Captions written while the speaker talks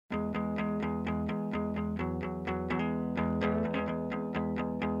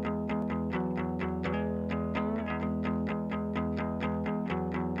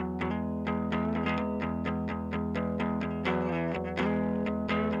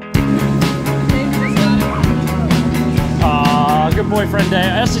Good Boyfriend Day.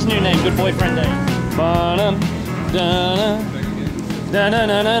 That's his new name, Good Boyfriend Day. Bam!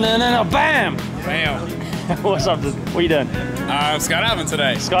 Bam! What's up? What are you doing? Skydiving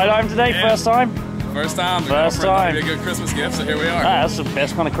today. Skydiving today? Yeah. First time? First time. First time. Maybe a good Christmas gift, so here we are. That's the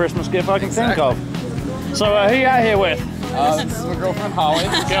best kind of Christmas gift I can think of. So who you out here with? This is my girlfriend Holly.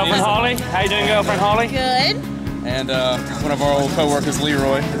 Girlfriend Holly? How you doing, girlfriend Holly? Good. And one of our old co-workers,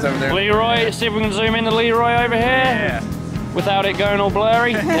 Leroy, is over there. Leroy, see if we can zoom in to Leroy over here. Yeah. Without it going all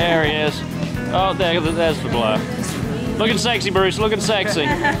blurry. There he is. Oh, there's the blur. Looking sexy, Bruce, looking sexy.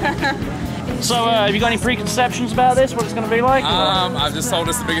 So, have you got any preconceptions about this, what it's going to be like? I've just told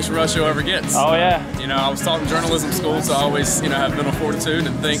it's the biggest rush show ever gets. Oh, yeah. You know, I was taught in journalism school, so I always, have mental fortitude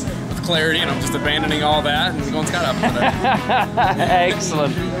and think with clarity, and I'm just abandoning all that and going skydiving today.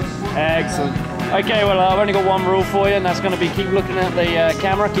 Excellent. Excellent. Okay, well, I've only got one rule for you, and that's going to be keep looking at the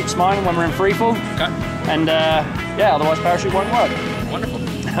camera, keep smiling when we're in free fall. Okay. And, yeah, otherwise parachute won't work. Wonderful.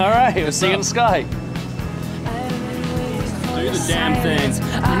 All right, we'll see you in the sky. Do the damn thing.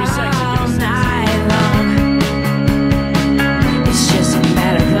 Give me sexy, give me sexy. It's just a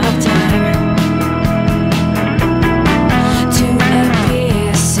matter of time to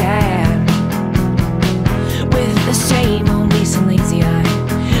appear sad with the same old and lazy eye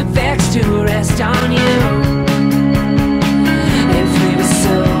vexed to rest on you. If we were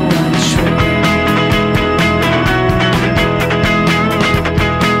so untrue.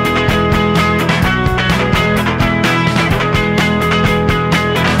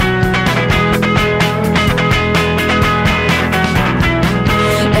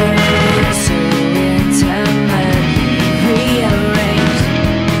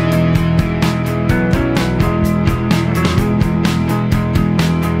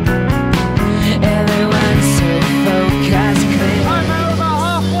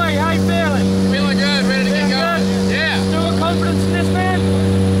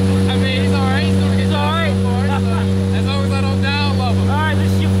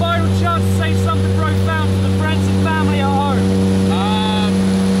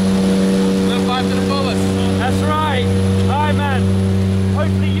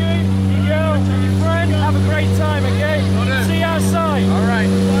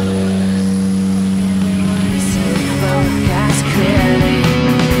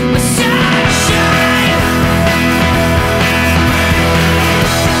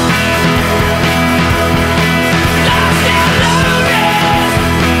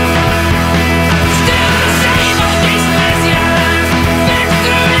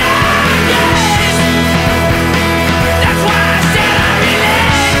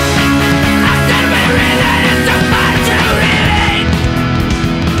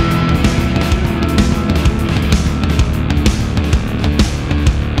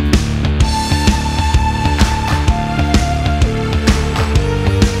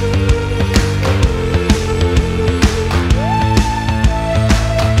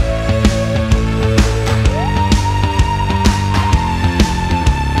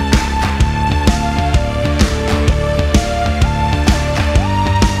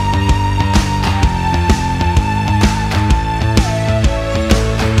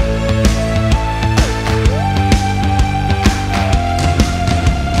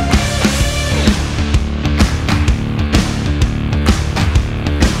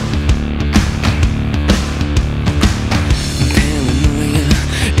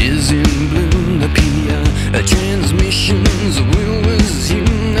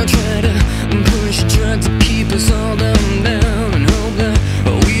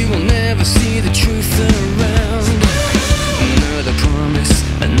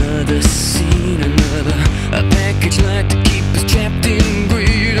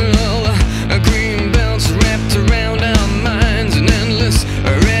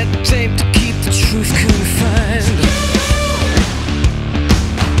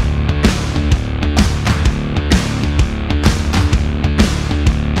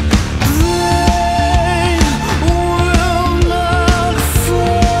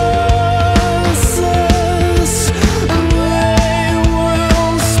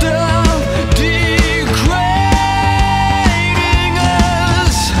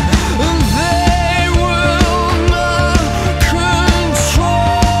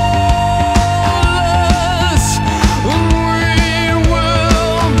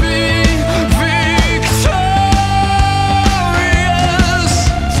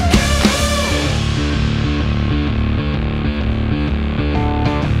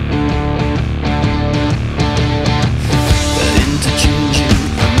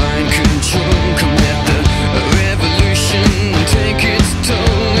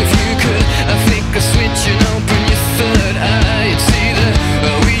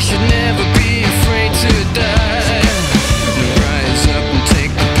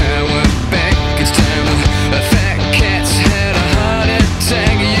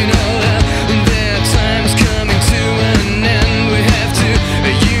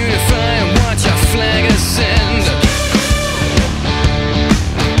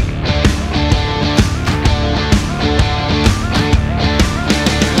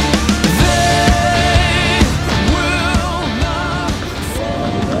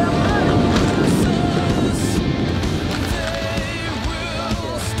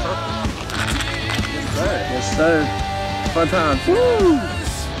 Fun times. Woo!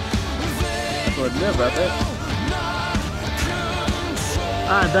 That's what it is right there.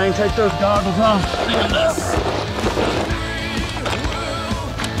 All right, Dayne, take those goggles off.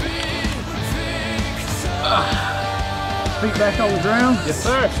 Feet back on the ground. Yes,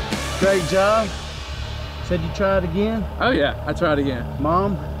 sir. Great job. Said you try it again. Oh yeah, I tried again.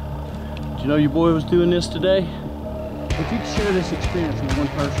 Mom, did you know your boy was doing this today? If you could share this experience with one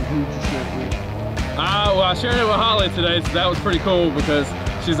person, who would you share it with? Well, I shared it with Holly today, so that was pretty cool because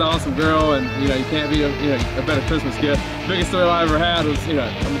she's an awesome girl, and you know you can't be a better Christmas gift. The biggest thrill I ever had was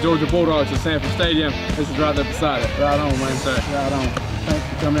I'm the Georgia Bulldogs at Sanford Stadium. This is right there beside it. Right on, man. So, right on. Thanks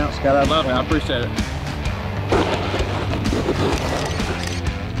for coming out, Skydive. Love it. I appreciate it.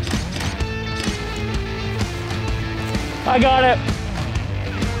 I got it.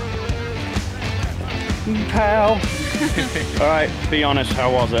 Pal. All right, be honest,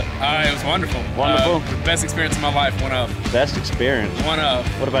 how was it? It was wonderful. Wonderful? The best experience of my life, one of. Best experience. One of.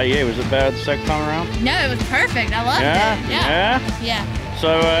 What about you? Was it better the second time around? No, it was perfect. I loved Yeah? it. Yeah? Yeah. So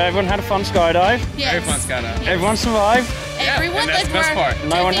everyone had a fun skydive? Yes. Very fun skydive. Everyone survived? Everyone and that's the best like part.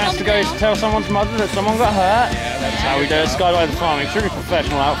 No one has to go tell someone's mother that someone got hurt? Yeah, that's How we do it, Skydive the Farm. Extremely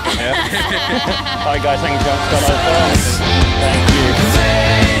professional outfit here. Alright guys, thank you for coming to Skydive the Farm.